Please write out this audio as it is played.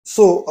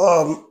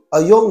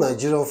A young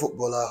Nigerian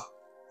footballer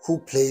who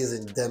plays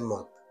in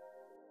Denmark.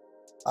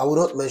 I will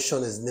not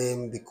mention his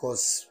name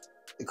because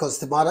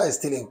the matter is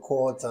still in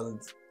court and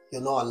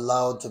you're not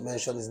allowed to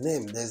mention his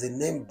name. There's a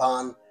name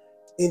ban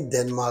in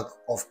Denmark,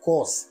 of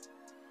course.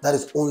 That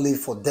is only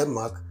for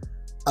Denmark.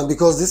 And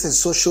because this is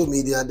social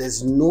media,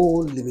 there's no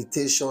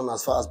limitation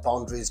as far as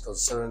boundary is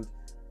concerned.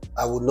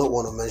 I would not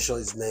want to mention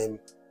his name.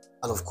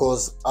 And of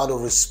course, out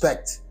of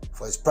respect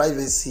for his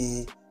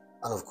privacy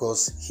and of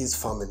course, his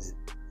family.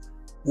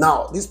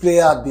 Now, this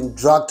player had been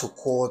dragged to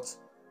court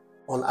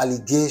on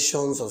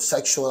allegations of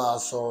sexual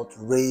assault,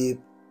 rape,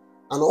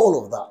 and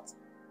all of that.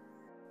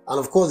 And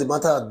of course, the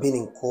matter had been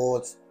in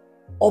court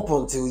up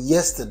until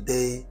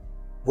yesterday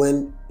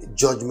when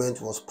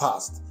judgment was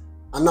passed.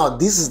 And now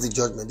this is the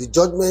judgment. The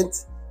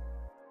judgment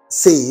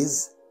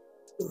says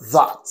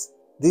that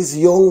this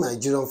young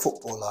Nigerian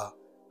footballer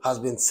has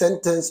been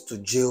sentenced to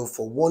jail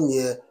for 1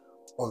 year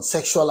on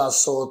sexual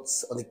assault,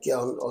 on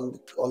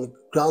the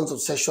grounds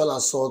of sexual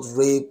assault,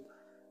 rape,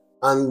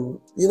 and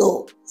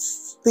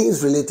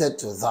things related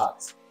to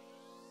that.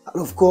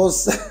 And of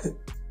course,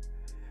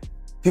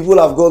 people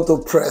have gone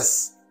to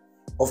press,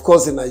 of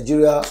course, in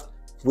Nigeria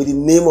with the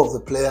name of the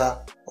player,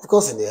 of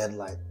course, in the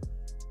headline.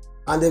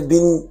 And there have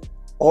been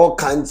all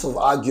kinds of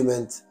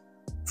arguments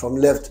from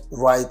left,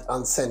 right,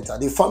 and center.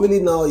 The family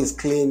now is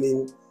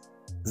claiming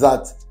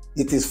that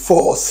it is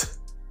false.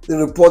 The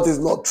report is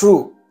not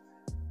true,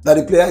 that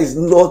the player is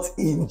not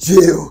in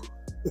jail.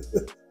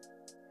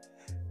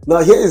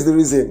 Now, here is the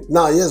reason.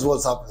 Now, here's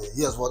what's happening.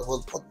 Here's what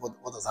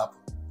has happened.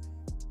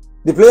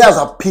 The player has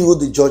appealed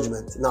the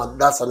judgment. Now,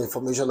 that's an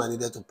information I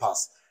needed to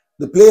pass.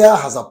 The player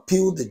has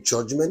appealed the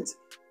judgment,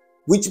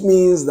 which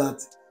means that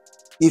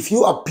if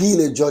you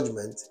appeal a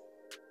judgment,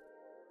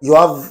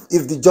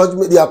 if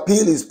the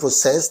appeal is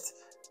processed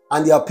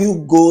and the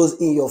appeal goes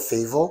in your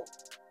favor,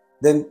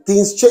 then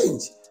things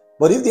change.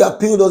 But if the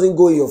appeal doesn't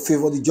go in your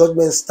favor, the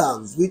judgment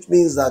stands, which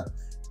means that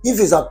if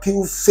his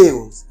appeal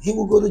fails, he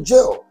will go to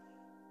jail.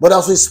 But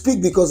as we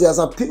speak, because he has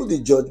appealed the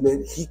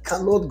judgment, he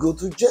cannot go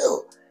to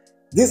jail.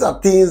 These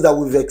are things that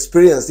we've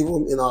experienced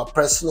even in our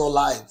personal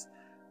lives.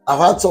 I've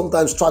had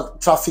sometimes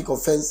traffic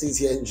offenses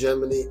here in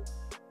Germany.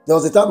 There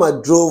was a time I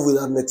drove with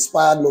an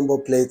expired number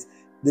plate.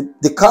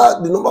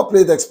 The number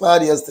plate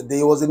expired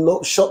yesterday. It was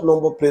a short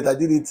number plate.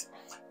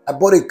 I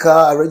bought a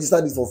car. I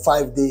registered it for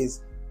 5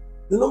 days.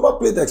 The number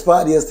plate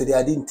expired yesterday.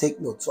 I didn't take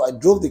note. So I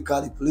drove the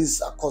car. The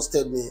police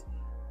accosted me.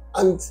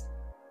 And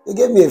they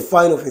gave me a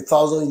fine of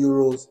 1,000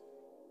 euros.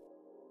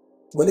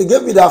 When they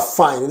gave me that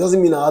fine, it doesn't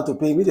mean I had to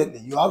pay immediately.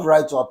 You have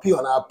right to appeal.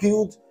 And I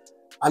appealed.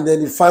 And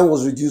then the fine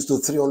was reduced to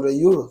 300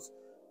 euros.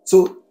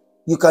 So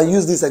you can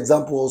use this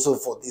example also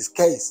for this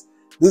case.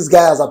 This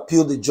guy has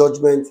appealed the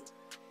judgment.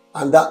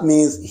 And that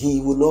means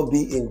he will not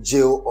be in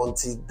jail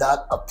until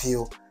that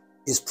appeal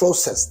is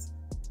processed.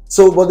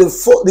 So, but the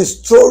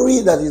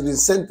story that he's been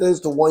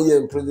sentenced to 1 year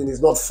in prison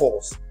is not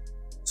false.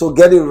 So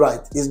get it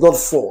right. It's not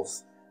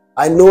false.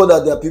 I know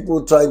that there are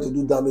people trying to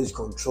do damage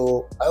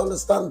control. I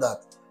understand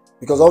that.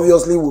 Because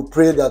obviously we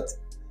pray that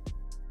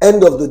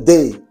end of the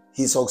day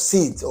he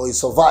succeeds or he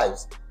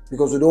survives.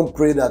 Because we don't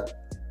pray that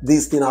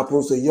this thing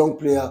happens to a young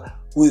player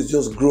who is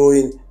just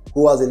growing,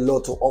 who has a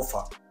lot to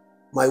offer.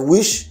 My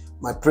wish,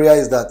 my prayer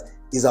is that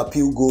his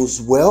appeal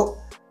goes well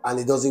and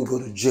he doesn't go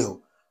to jail.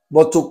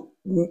 But to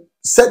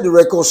set the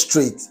record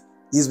straight,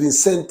 he's been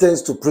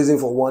sentenced to prison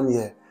for 1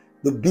 year.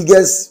 The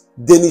biggest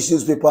Danish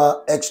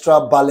newspaper,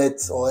 Extra Ballot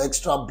or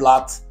Extra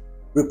Blatt,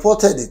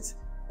 reported it.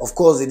 Of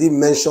course, they didn't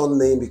mention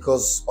name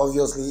because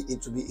obviously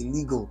it would be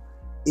illegal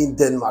in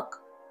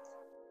Denmark.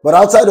 But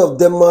outside of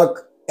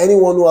Denmark,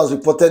 anyone who has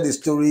reported the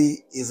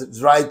story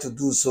is right to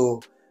do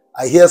so.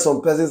 I hear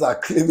some persons are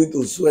claiming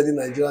to sue the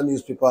Nigerian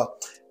newspaper.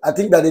 I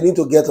think that they need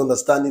to get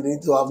understanding, they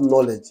need to have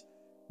knowledge.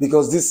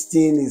 Because this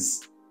thing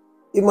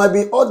it might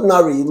be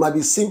ordinary, it might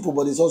be simple,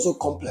 but it's also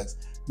complex.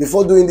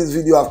 Before doing this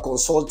video, I've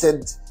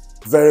consulted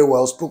very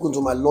well, spoken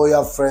to my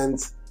lawyer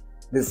friends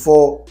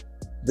before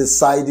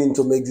deciding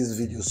to make this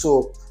video.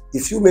 So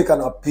if you make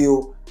an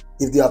appeal,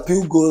 if the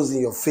appeal goes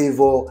in your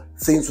favor,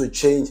 things will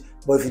change.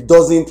 But if it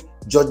doesn't,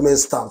 judgment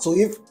stands. So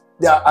if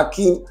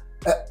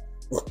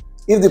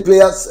the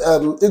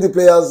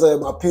player's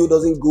appeal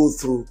doesn't go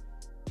through,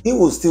 he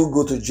will still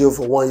go to jail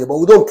for 1 year. But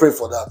we don't pray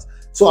for that.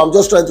 So I'm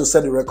just trying to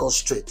set the record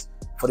straight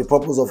for the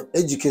purpose of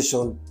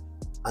education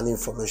and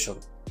information.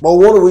 But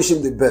we want to wish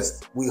him the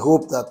best. We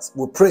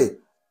pray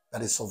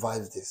that he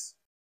survives this.